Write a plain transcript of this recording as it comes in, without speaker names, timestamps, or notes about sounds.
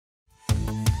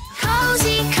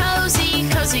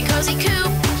cozy, cozy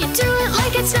coupe. You do it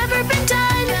like it's never been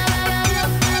done.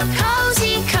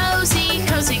 Cozy, cozy,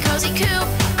 cozy, cozy coupe.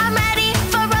 I'm ready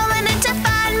for rolling into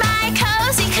fun. My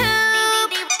cozy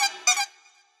coupe.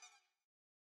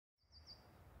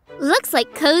 Looks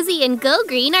like Cozy and Go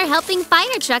Green are helping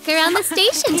Fire Truck around the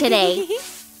station today.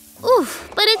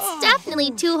 Oof, but it's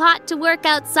definitely too hot to work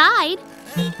outside.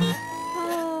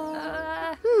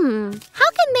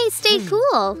 How can they stay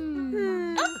cool?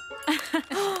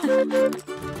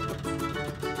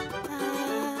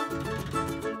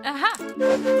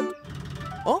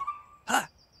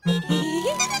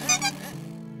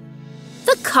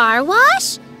 The car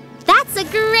wash? That's a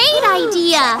great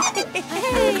idea!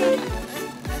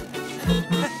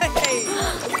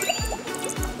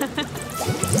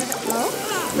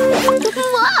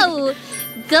 Whoa!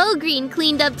 Go Green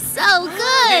cleaned up so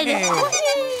good!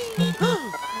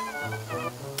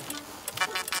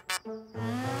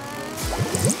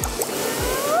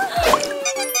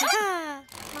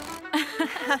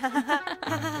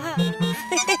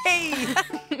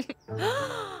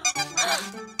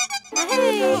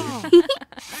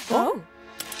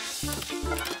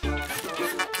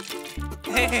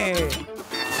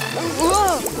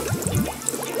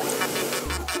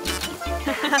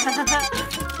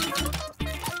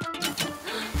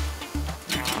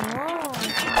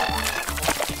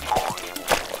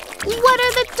 What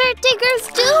are the dirt diggers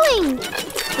doing?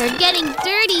 They're getting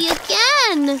dirty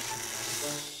again.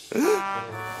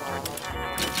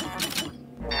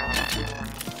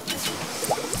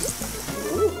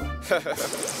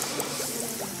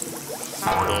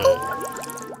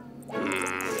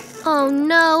 Oh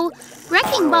no,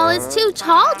 Wrecking Ball is too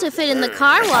tall to fit in the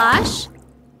car wash.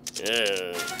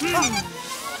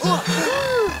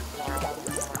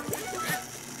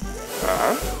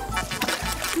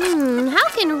 How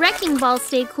can Wrecking Ball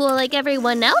stay cool like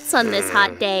everyone else on this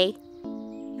hot day?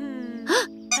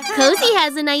 Cozy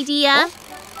has an idea.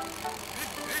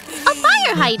 A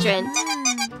fire hydrant.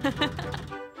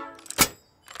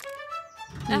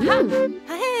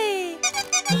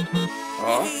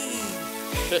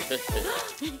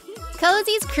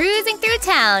 Cozy's cruising through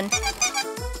town.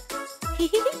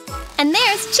 And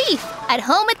there's Chief at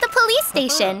home at the police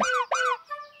station.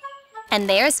 And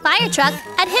there's Fire Truck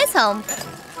at his home.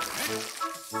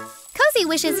 Cozy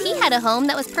wishes he had a home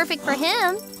that was perfect for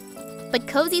him. But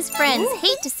Cozy's friends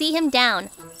hate to see him down.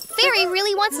 Fairy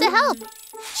really wants to help.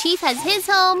 Chief has his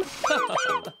home.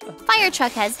 Fire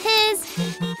Truck has his.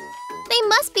 They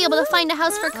must be able to find a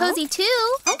house for Cozy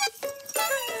too.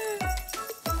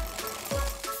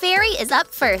 Fairy is up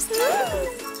first.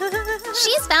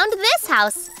 She's found this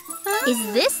house. Is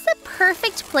this the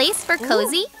perfect place for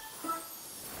Cozy?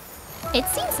 It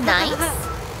seems nice.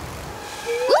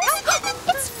 Oops!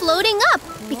 It's floating up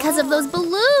because of those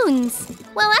balloons.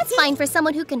 Well, that's fine for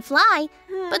someone who can fly,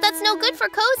 but that's no good for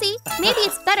Cozy. Maybe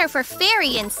it's better for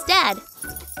Fairy instead.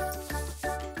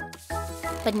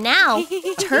 But now,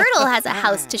 Turtle has a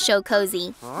house to show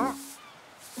Cozy.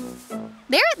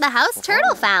 They're at the house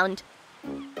Turtle found.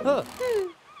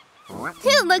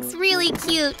 It looks really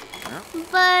cute.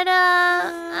 But,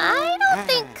 I don't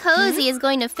think Cozy is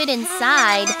going to fit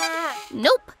inside.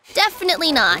 Nope,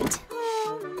 definitely not.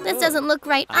 This doesn't look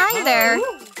right either.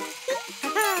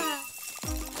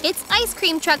 It's Ice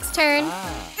Cream Truck's turn.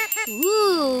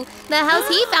 Ooh, the house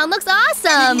he found looks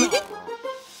awesome.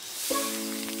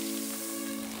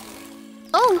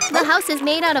 Oh, the house is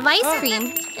made out of ice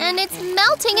cream, and it's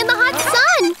melting in the hot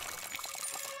sun.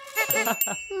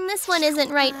 This one isn't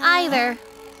right either.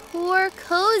 Poor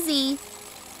Cozy.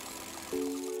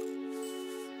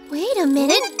 Wait a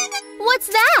minute. What's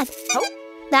that?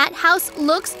 That house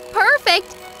looks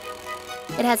perfect.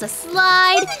 It has a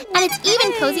slide, and it's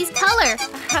even Cozy's color.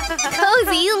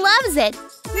 Cozy loves it.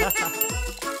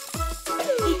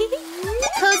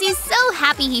 Cozy's so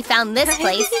happy he found this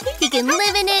place. He can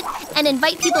live in it and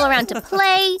invite people around to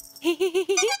play.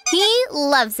 He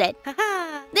loves it.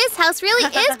 This house really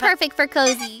is perfect for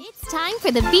Cozy. It's time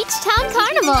for the Beachtown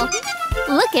Carnival.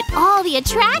 Look at all the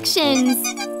attractions.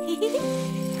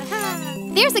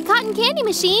 There's a cotton candy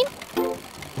machine.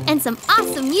 And some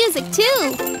awesome music,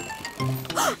 too.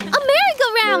 A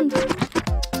merry-go-round.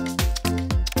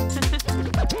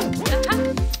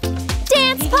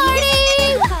 Dance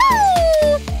party!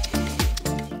 Woohoo!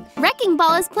 Wrecking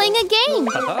Ball is playing a game.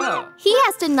 He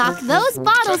has to knock those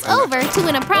bottles over to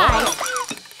win a prize.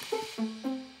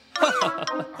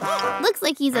 Looks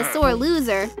like he's a sore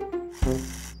loser.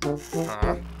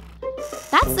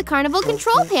 That's the carnival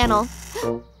control panel.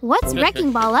 What's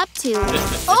Wrecking Ball up to?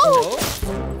 Oh!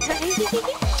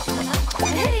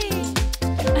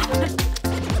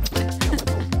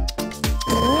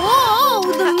 Whoa!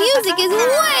 The music is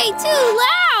way too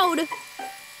loud!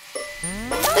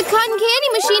 The cotton candy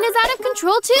machine is out of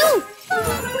control too!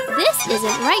 This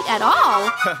isn't right at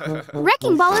all!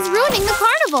 Wrecking Ball is ruining the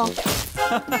carnival!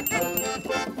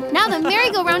 Now the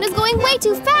merry-go-round is going way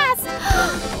too fast!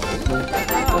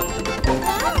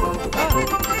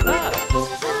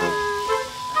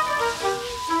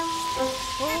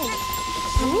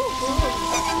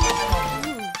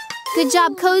 Good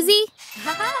job, Cozy!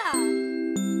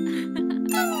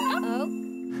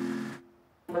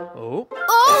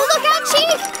 Oh, look out,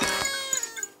 Chief!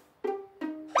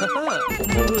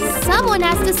 Someone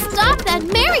has to stop that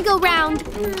merry-go-round!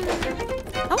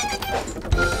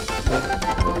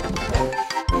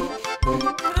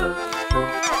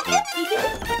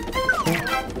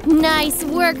 Nice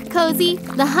work, Cozy!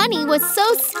 The honey was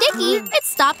so sticky, it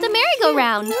stopped the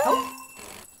merry-go-round!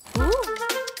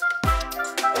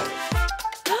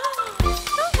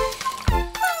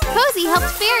 Cozy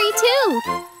helped Fairy, too!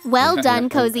 Well done,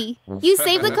 Cozy! You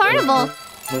saved the carnival!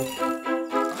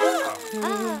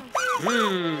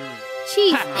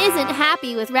 Chief isn't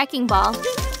happy with Wrecking Ball.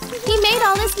 He made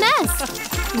all this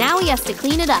mess. Now he has to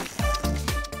clean it up.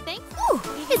 Ooh,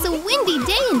 it's a windy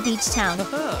day in Beachtown.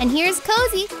 And here's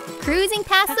Cozy, cruising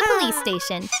past the police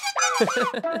station.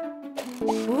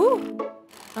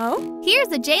 Here's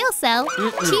the jail cell.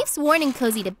 Chief's warning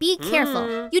Cozy to be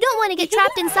careful. You don't want to get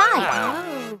trapped inside.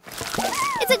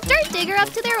 It's a dirt digger up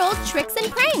to their old tricks and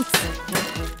pranks.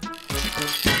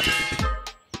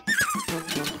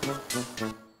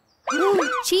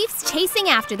 Chief's chasing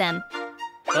after them.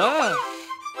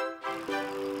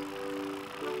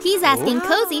 He's asking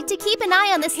Cozy to keep an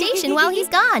eye on the station while he's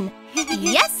gone.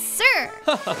 Yes, sir!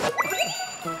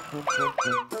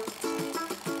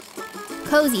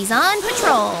 Cozy's on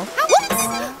patrol. Whoops!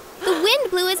 The wind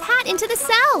blew his hat into the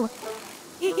cell.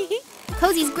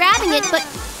 Cozy's grabbing it, but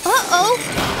uh-oh!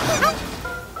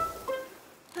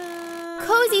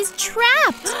 Cozy's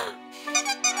trapped!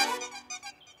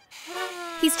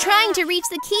 He's trying to reach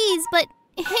the keys, but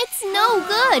it's no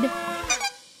good.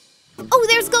 Oh,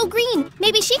 there's Go Green.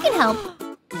 Maybe she can help.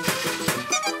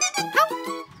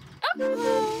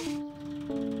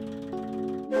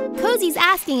 Cozy's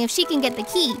asking if she can get the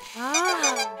key.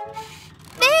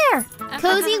 There!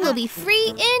 Cozy will be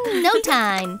free in no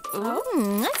time.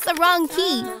 That's the wrong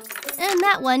key. And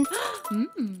that one.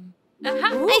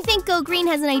 I think Go Green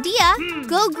has an idea.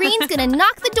 Go Green's gonna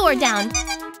knock the door down.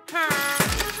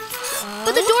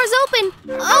 But the door's open!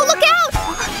 Oh, look out!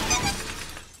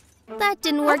 That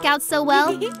didn't work out so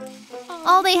well.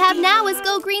 All they have now is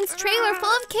Go Green's trailer full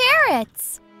of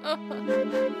carrots. Oh,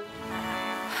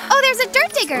 there's a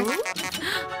dirt digger!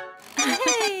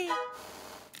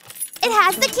 It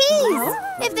has the keys!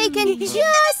 If they can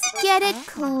just get it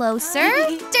closer.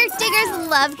 Dirt diggers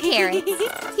love carrots. Here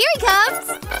he comes!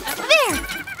 There!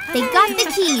 They got the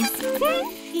keys.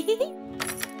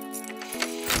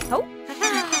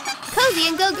 Cozy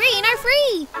and Go Green are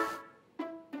free!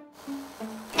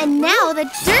 And now the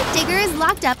dirt digger is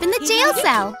locked up in the jail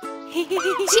cell.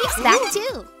 Chief's back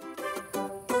too.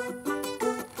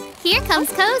 Here comes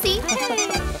Cozy.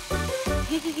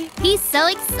 He's so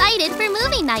excited for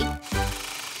movie night.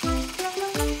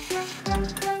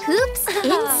 Hoops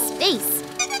in Space.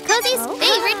 Cozy's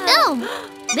favorite film.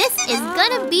 This is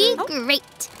gonna be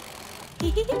great.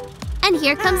 And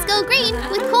here comes Go Green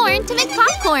with corn to make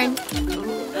popcorn.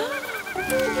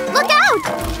 Look out!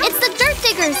 It's the dirt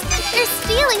diggers! They're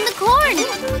stealing the corn!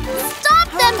 Stop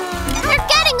them! They're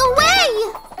getting away!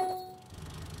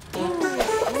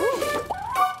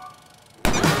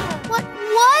 What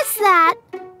was that?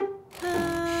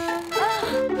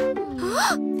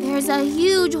 There's a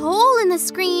huge hole in the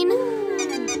screen.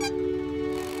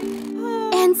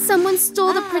 And someone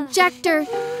stole the projector.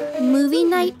 Movie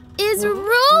night is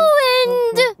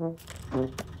ruined!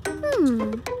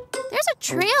 There's a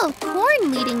trail of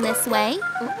corn leading this way.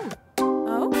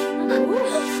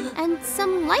 And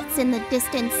some lights in the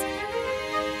distance.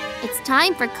 It's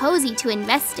time for Cozy to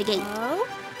investigate.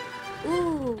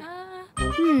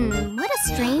 What a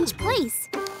strange place.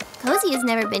 Cozy has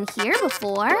never been here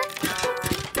before.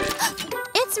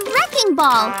 It's Wrecking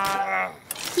Ball.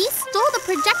 He stole the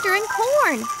projector and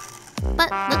corn. But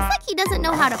looks like he doesn't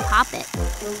know how to pop it.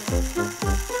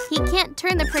 He can't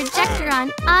turn the projector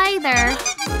on either.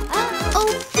 Oh,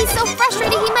 he's so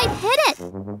frustrated he might hit it.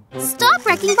 Stop,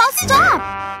 Wrecking Ball, stop!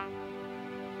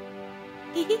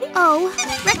 Oh,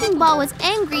 Wrecking Ball was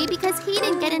angry because he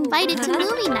didn't get invited to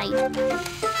movie night.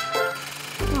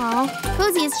 Oh,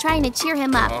 Cozy is trying to cheer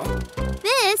him up.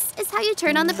 This is how you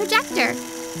turn on the projector.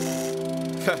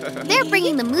 They're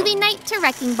bringing the movie night to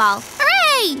Wrecking Ball.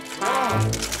 Hooray!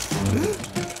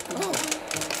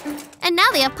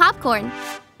 Now they have popcorn.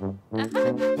 There.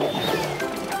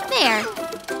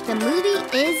 The movie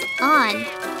is on.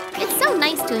 It's so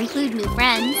nice to include new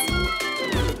friends.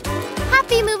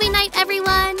 Happy movie night,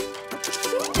 everyone!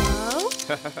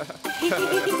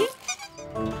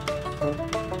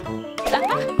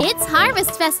 It's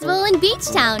Harvest Festival in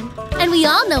Beachtown, and we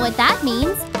all know what that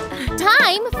means.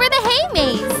 Time for the hay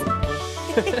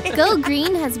maze! Go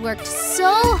Green has worked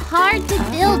so hard to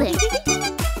build it.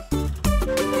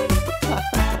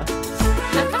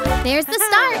 There's the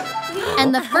start,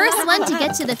 and the first one to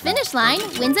get to the finish line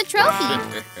wins a trophy.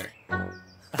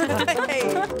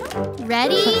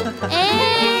 Ready,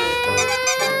 and...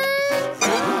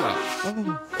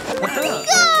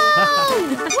 go!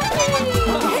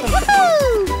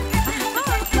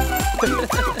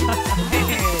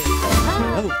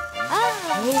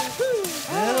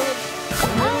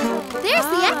 There's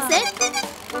the exit.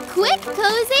 Quick,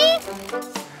 Cozy!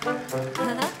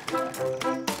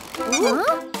 Huh?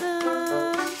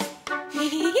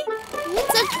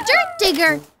 It's a dirt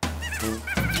digger!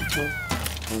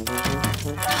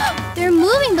 They're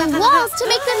moving the walls to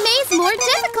make the maze more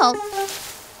difficult.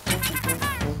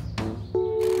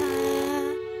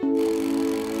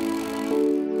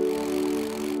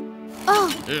 Oh,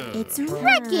 it's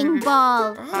Wrecking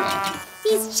Ball!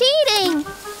 He's cheating!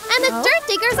 And the dirt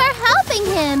diggers are helping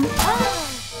him!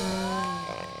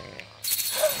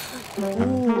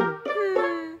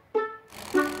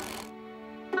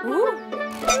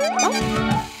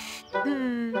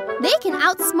 They can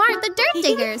outsmart the dirt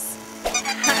diggers!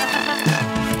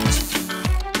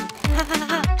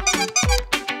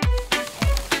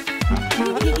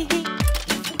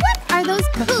 What are those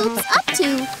coops up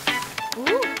to?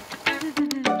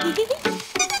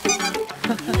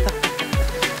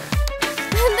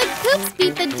 The coops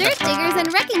beat the dirt diggers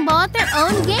and Wrecking Ball at their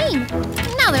own game.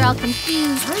 Now they're all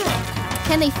confused.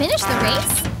 Can they finish the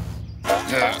race?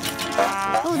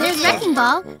 Oh, there's Wrecking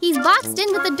Ball. He's boxed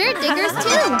in with the dirt diggers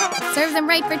too. Serves him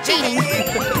right for cheating.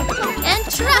 And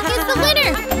Truck is the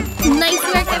winner. Nice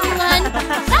work, everyone.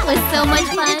 That was so much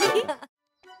fun.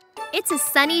 It's a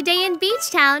sunny day in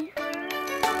Beachtown.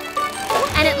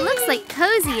 And it looks like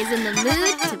Cozy is in the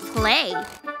mood to play.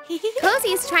 Cozy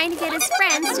is trying to get his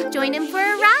friends to join him for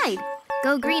a ride.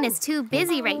 Go Green is too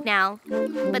busy right now.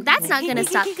 But that's not going to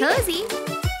stop Cozy.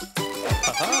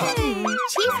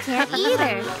 Chief can't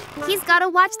either. He's got to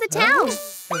watch the town.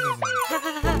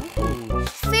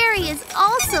 Fairy is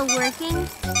also working.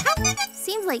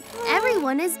 Seems like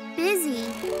everyone is busy.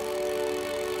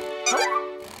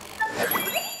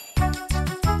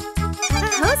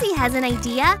 Cozy has an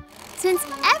idea. Since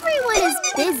everyone is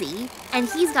busy and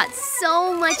he's got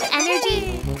so much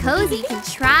energy, Cozy can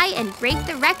try and break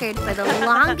the record for the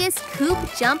longest coop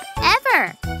jump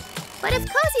ever. But if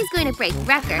Cozy's going to break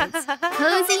records,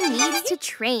 Cozy needs to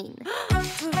train.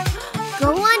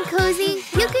 Go on, Cozy.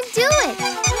 You can do it.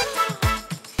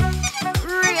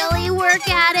 Really work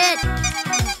at it.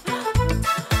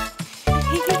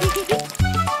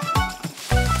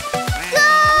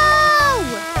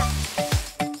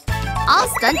 All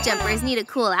stunt jumpers need a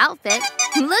cool outfit.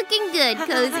 Looking good,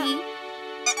 Cozy.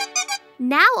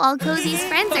 Now all Cozy's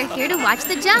friends are here to watch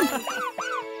the jump.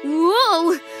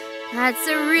 Whoa! That's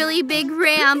a really big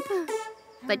ramp.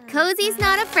 But Cozy's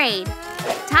not afraid.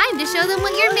 Time to show them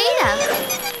what you're made of.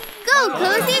 Go,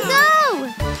 Cozy,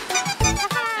 go!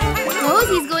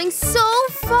 Cozy's going so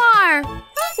far.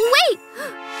 Wait!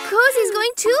 Cozy's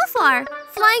going too far,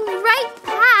 flying right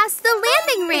past the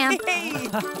landing ramp.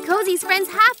 Cozy's friends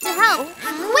have to help.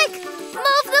 Quick,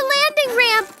 move the landing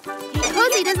ramp.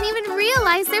 Cozy doesn't even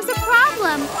realize there's a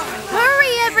problem.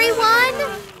 Hurry, everyone.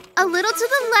 A little to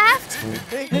the left.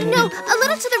 No, a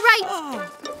little to the right.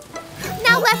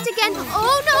 Now left again.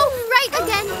 Oh no, right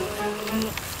again.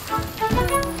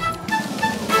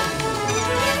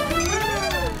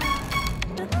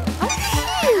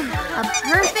 A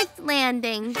perfect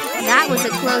landing. That was a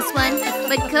close one,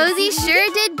 but Cozy sure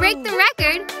did break the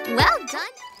record. Well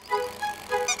done.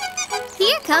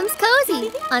 Here comes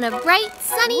Cozy on a bright,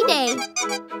 sunny day.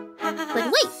 But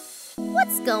wait,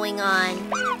 what's going on?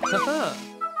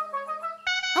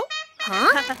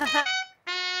 Huh?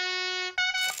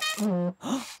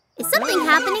 Is something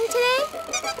happening today?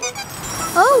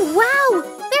 Oh, wow!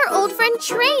 Their old friend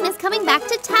Train is coming back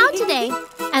to town today,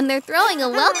 and they're throwing a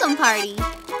welcome party.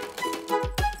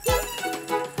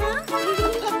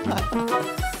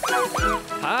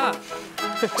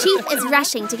 Chief is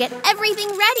rushing to get everything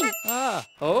ready.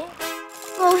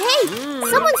 Oh, hey!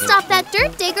 Someone stop that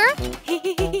dirt digger!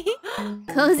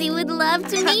 Cozy would love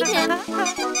to meet him.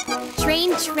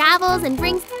 Train travels and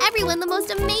brings everyone the most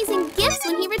amazing gifts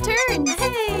when he returns.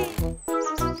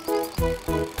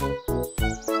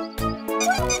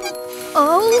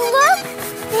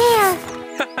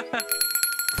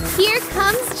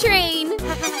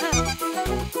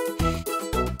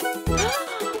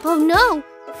 Oh no!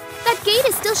 That gate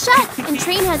is still shut, and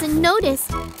Train hasn't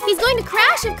noticed. He's going to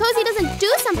crash if Cozy doesn't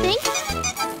do something.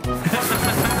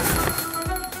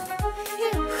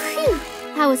 Phew,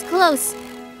 that was close.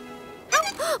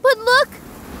 But look!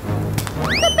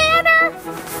 The banner!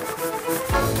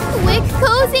 Quick,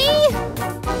 Cozy!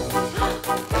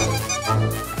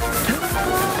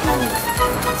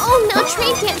 Oh, now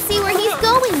Train can't see where he's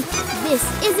going. This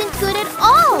isn't good at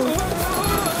all.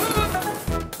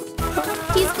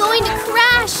 He's going to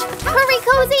crash. Hurry,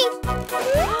 Cozy!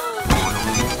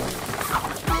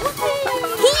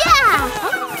 Yeah!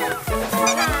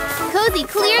 Cozy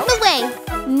cleared the way.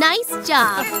 Nice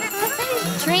job.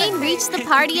 Train reached the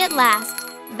party at last.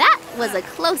 That was a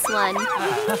close one.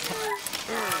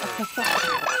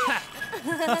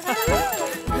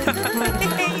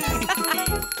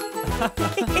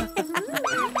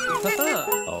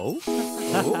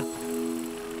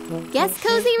 Guess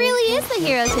Cozy really is the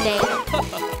hero today.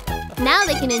 Now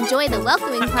they can enjoy the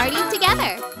welcoming party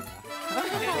together.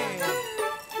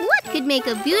 What could make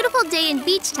a beautiful day in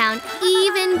Beachtown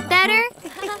even better?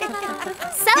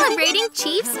 Celebrating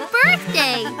Chief's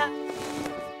birthday!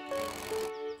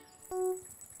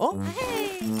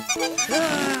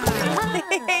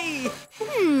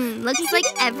 Looks like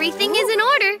everything is in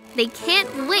order. They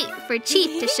can't wait for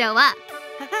Chief to show up.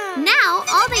 Now,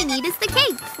 all they need is the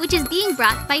cake, which is being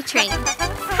brought by Train.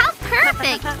 How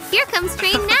perfect! Here comes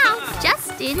Train now,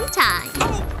 just in time.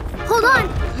 Hold on!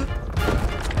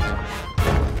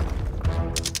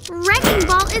 Wrecking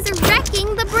Ball is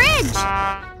wrecking the bridge!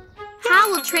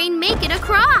 How will Train make it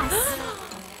across?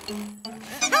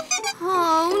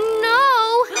 Oh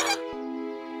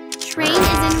no! Train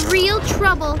is in real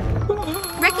trouble.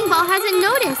 Wrecking Ball hasn't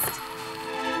noticed.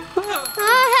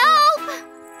 Help!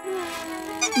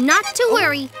 Not to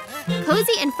worry.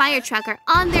 Cozy and Fire Truck are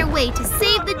on their way to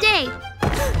save the day.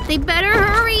 They better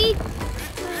hurry.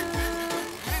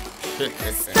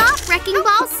 Stop, Wrecking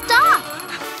Ball, stop!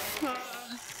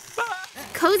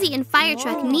 Cozy and Fire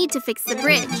Truck need to fix the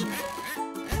bridge.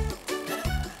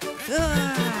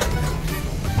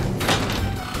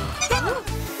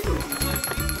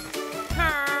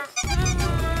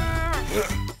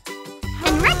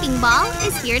 And Wrecking Ball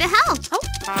is here to help.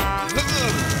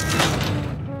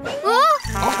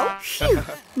 Oh! Phew.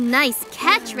 Nice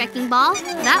catch, Wrecking Ball.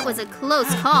 That was a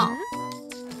close call.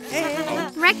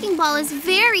 Wrecking Ball is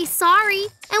very sorry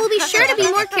and will be sure to be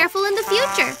more careful in the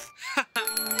future.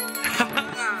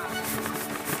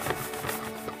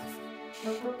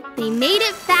 They made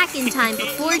it back in time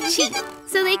before Chief,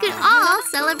 so they could all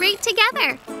celebrate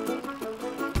together.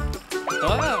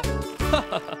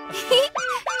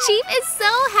 Chief is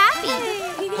so happy.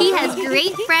 He has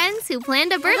great friends who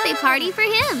planned a birthday party for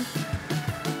him.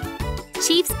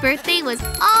 Chief's birthday was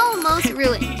almost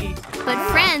ruined, but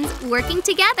friends working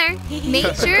together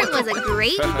made sure it was a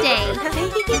great day.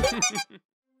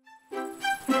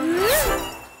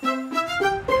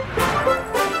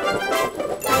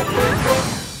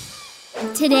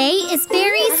 Today is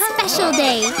Fairy's special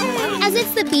day, as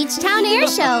it's the Beachtown Air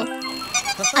Show.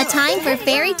 A time for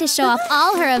Fairy to show off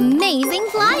all her amazing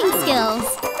flying skills.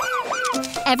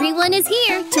 Everyone is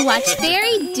here to watch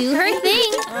Fairy do her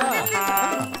thing.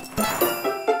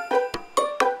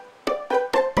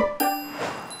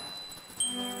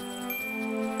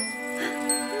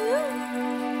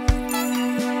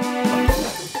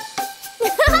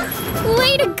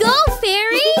 Way to go,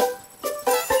 Fairy!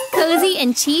 Cozy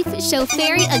and Chief show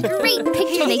Fairy a great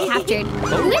picture they captured,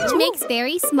 which makes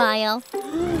Fairy smile.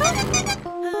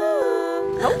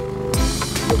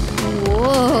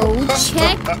 Whoa,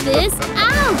 check this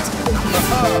out!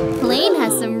 Plane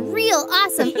has some real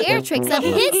awesome air tricks up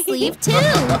his sleeve, too!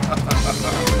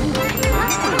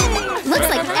 Looks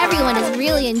like everyone is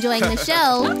really enjoying the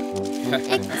show.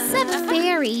 Except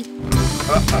Fairy.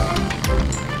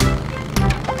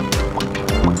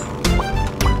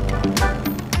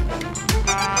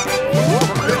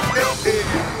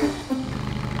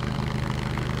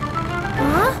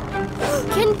 Huh?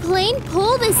 Can Plane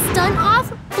pull this stunt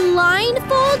off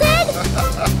blindfolded?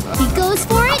 He goes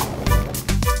for it.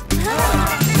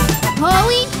 Oh,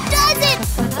 he does it!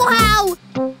 Wow!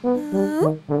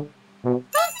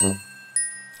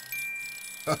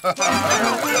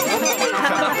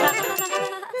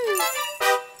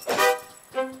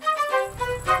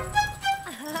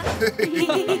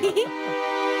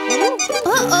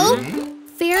 Uh-oh!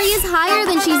 Fairy is higher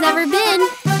than she's ever been.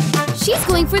 She's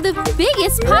going for the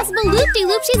biggest possible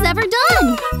loop-de-loop she's ever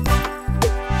done.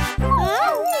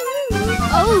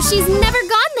 Oh, she's never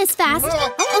gone this fast.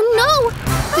 Oh no!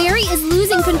 Fairy is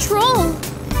losing control.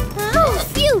 Oh,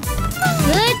 phew!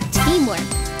 Good teamwork.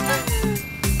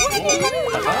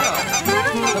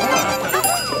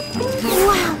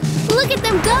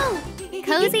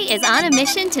 Cozy is on a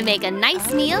mission to make a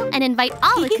nice meal and invite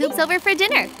all the Coupes over for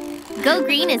dinner. Go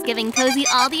Green is giving Cozy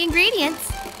all the ingredients.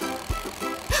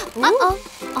 Uh-oh,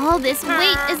 all this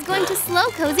weight is going to slow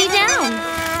Cozy down.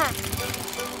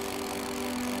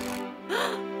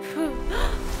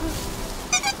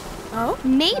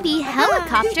 Maybe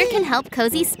Helicopter can help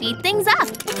Cozy speed things up.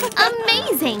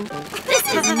 Amazing!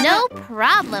 This is no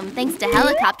problem thanks to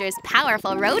Helicopter's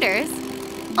powerful rotors.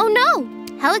 Oh no!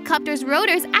 Helicopter's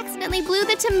rotors accidentally blew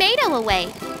the tomato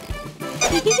away.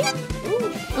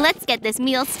 Let's get this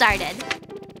meal started.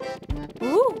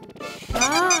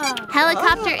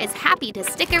 Helicopter is happy to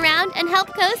stick around and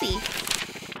help Cozy.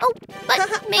 Oh,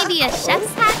 but maybe a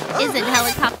chef's hat isn't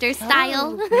Helicopter's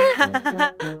style.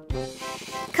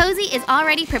 Cozy is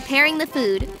already preparing the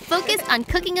food, focused on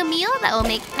cooking a meal that will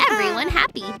make everyone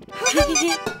happy.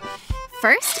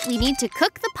 First, we need to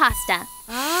cook the pasta.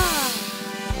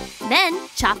 Then,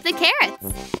 chop the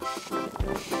carrots.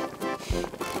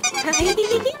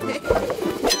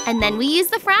 And then we use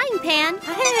the frying pan.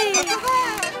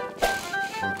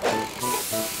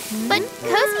 But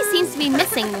Cozy seems to be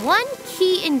missing one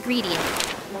key ingredient.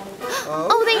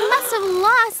 Oh, they must have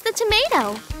lost the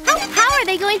tomato. How are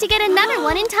they going to get another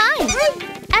one in time?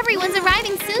 Everyone's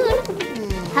arriving soon.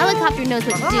 Helicopter knows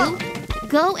what to do.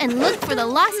 Go and look for the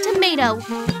lost tomato.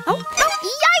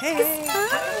 Yikes!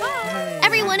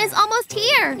 Everyone is almost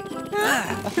here.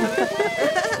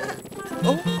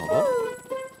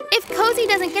 If Cozy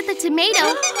doesn't get the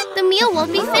tomato, the meal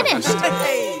won't be finished.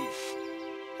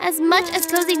 As much as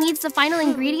Cozy needs the final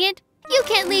ingredient, you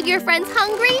can't leave your friends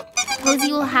hungry.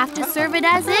 Cozy will have to serve it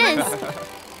as is.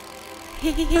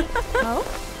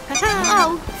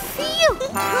 Oh, phew!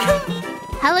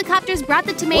 Helicopters brought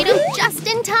the tomato just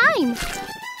in time.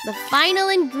 The final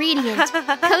ingredient.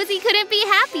 Cozy couldn't be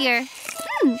happier.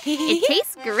 It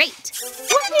tastes great.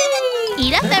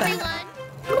 Eat up, everyone.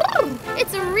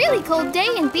 It's a really cold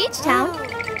day in Beachtown.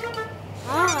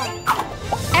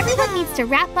 Everyone needs to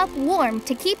wrap up warm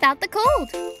to keep out the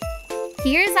cold.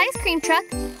 Here's Ice Cream Truck.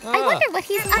 I wonder what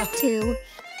he's up to.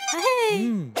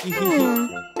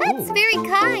 That's very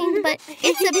kind, but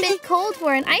it's a bit cold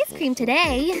for an ice cream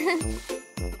today.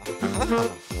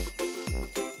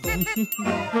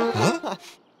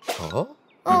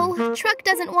 Oh, Truck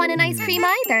doesn't want an ice cream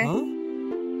either.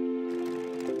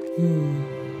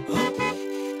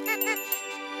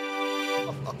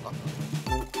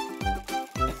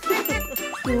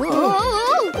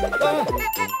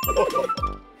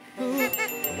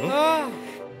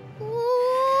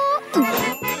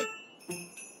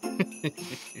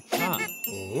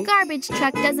 Garbage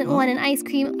Truck doesn't want an ice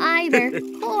cream either.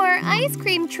 Poor Ice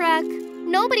Cream Truck.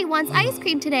 Nobody wants ice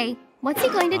cream today. What's he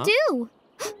going to do?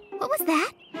 What was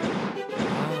that?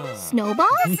 Snowballs?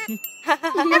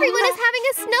 Everyone is having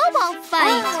a snowball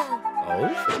fight.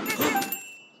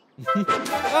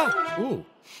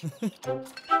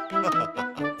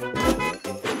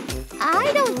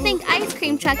 I don't think Ice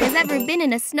Cream Truck has ever been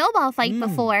in a snowball fight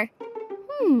before.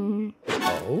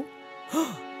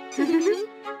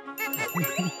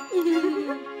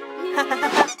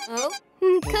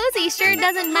 Cozy sure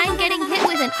doesn't mind getting hit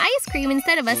with an ice cream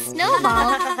instead of a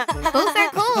snowball. Both are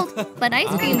cold, but ice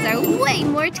creams are way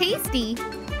more tasty.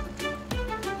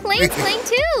 Plane's playing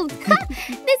too!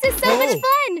 This is so much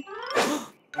fun!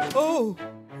 Whoa!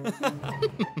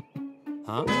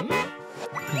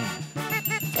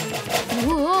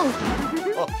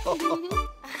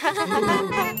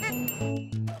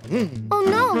 Oh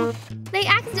no! They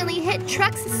accidentally hit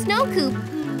Truck's snow coop.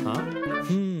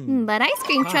 But Ice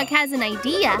Cream Truck has an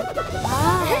idea.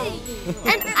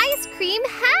 An ice cream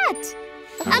hat!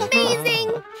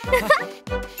 Amazing!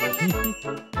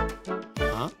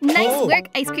 Nice work,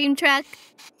 Ice Cream Truck.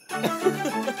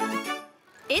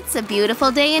 It's a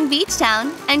beautiful day in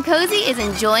Beachtown, and Cozy is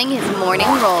enjoying his morning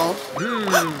roll.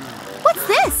 What's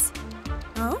this?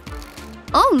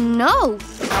 Oh no!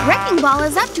 Wrecking Ball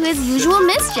is up to his usual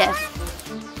mischief.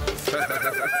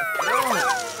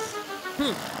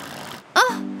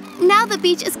 Oh, now the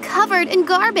beach is covered in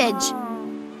garbage.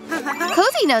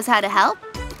 Cozy knows how to help.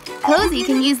 Cozy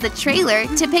can use the trailer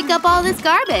to pick up all this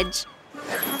garbage.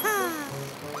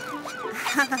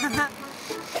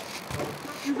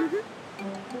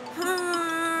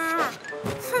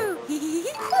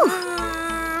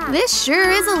 Whew. This sure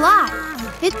is a lot.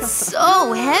 It's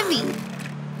so heavy.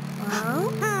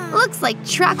 Looks like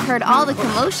Truck heard all the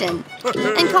commotion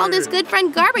and called his good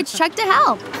friend Garbage Truck to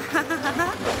help.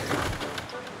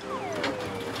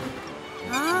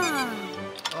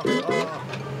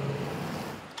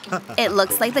 It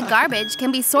looks like the garbage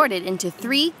can be sorted into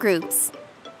 3 groups: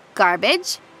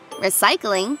 garbage,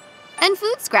 recycling, and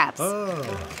food scraps.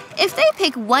 If they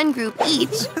pick one group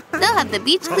each, they'll have the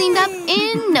beach cleaned up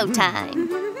in no time.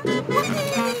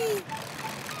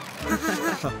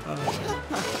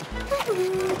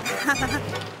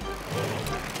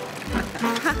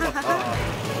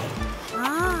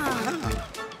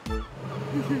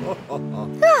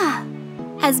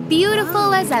 As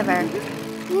beautiful as ever.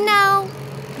 Now,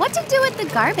 what to do with the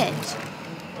garbage?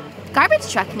 Garbage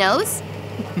truck knows.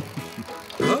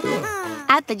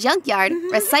 At the junkyard,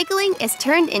 recycling is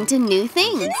turned into new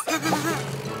things.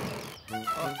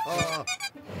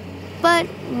 But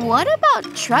what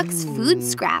about Truck's food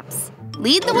scraps?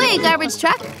 Lead the way, garbage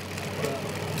truck.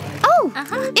 Oh,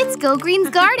 it's Go Green's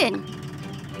garden.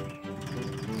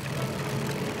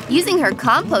 Using her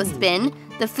compost bin,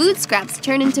 the food scraps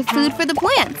turn into food for the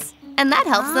plants, and that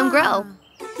helps them grow.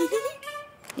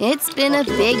 It's been a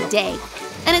big day,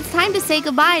 and it's time to say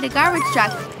goodbye to garbage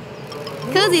truck.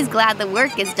 Cozy's glad the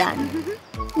work is done.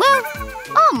 Well,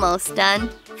 almost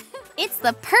done. It's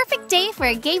the perfect day for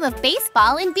a game of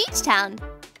baseball in Beachtown.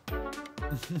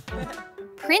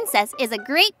 Princess is a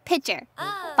great pitcher.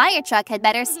 Fire Truck had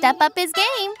better step up his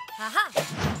game.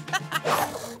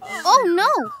 Oh no!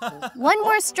 One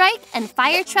more strike and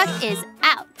Fire Truck is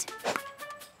out.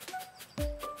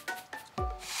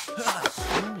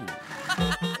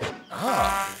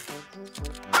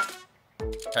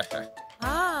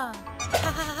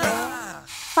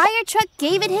 Fire Truck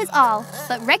gave it his all,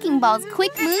 but Wrecking Ball's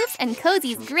quick moves and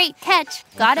Cozy's great catch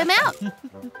got him out.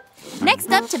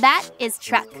 Next up to bat is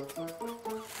Truck.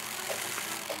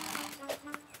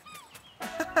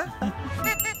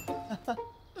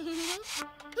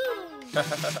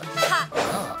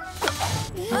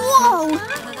 Whoa!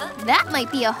 That might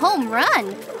be a home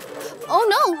run. Oh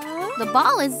no, the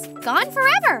ball is gone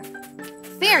forever.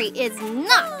 Fairy is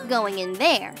not going in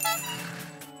there.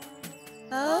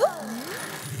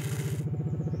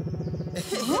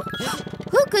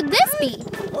 Who could this be?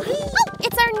 Oh,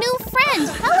 it's our new friend,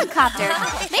 Helicopter.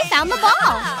 They found the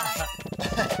ball.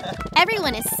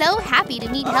 Everyone is so happy to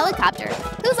meet Helicopter,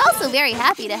 who's also very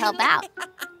happy to help out.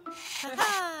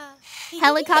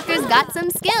 Helicopter's got some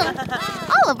skill.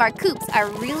 All of our coops are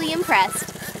really impressed.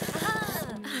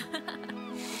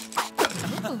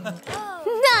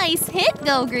 Nice hit,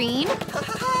 Go Green.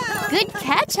 Good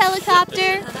catch,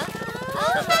 Helicopter.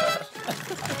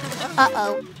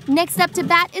 Uh-oh. Next up to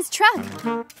bat is Truck.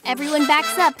 Everyone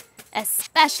backs up,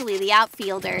 especially the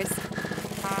outfielders.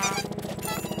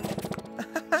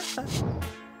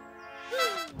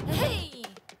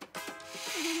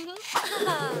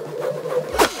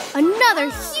 Another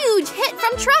huge hit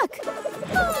from Truck.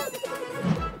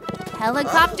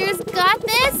 Helicopter's got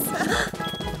this.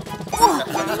 Oh,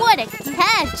 what a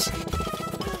catch.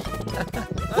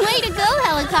 Way to go,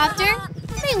 Helicopter.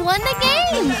 They won the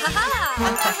game.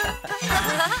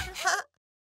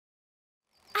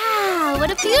 Ah, what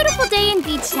a beautiful day in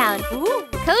Beachtown.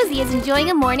 Cozy is enjoying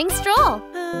a morning stroll.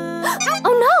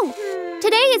 Oh no!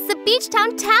 Today is the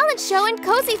Beachtown talent show and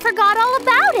Cozy forgot all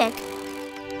about it.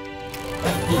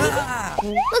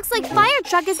 Looks like Fire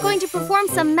Truck is going to perform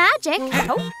some magic.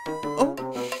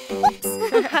 Oops.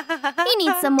 He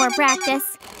needs some more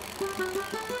practice.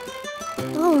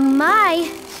 Oh my!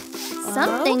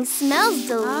 Something smells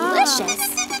delicious.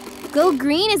 Go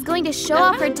Green is going to show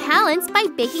off her talents by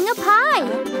baking a pie.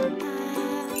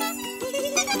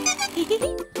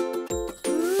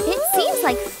 It seems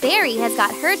like Fairy has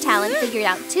got her talent figured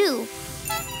out too.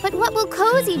 But what will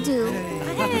Cozy do?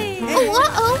 Oh,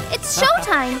 uh-oh, it's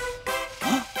showtime.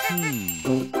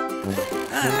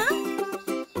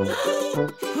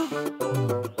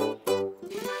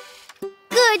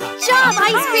 Good job,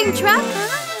 Ice Cream Truck.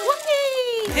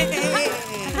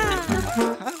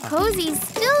 Cozy's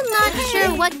still not sure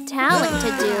what talent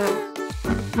to do.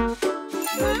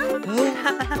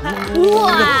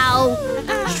 Wow!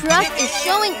 Truck is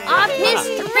showing off his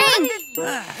strength.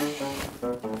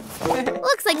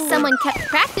 Looks like someone kept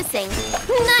practicing.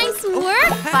 Nice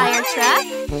work, Fire Truck.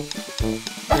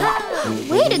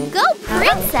 Way to go,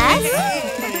 Princess!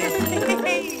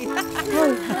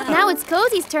 Oh, now it's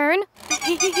Cozy's turn.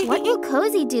 What will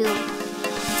Cozy do?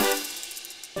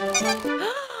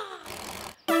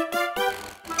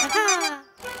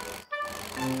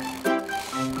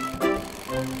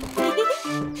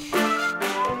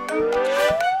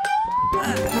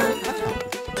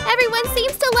 Everyone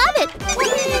seems to love it.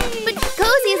 But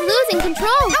Cozy is losing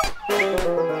control.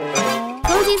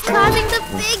 Cozy's causing the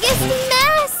biggest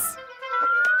mess.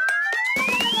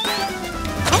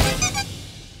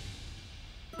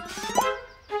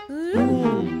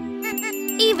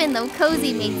 Even though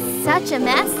Cozy made such a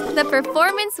mess, the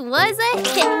performance was a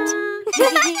hit.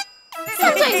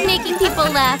 Sometimes making people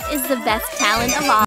laugh is the best talent of all.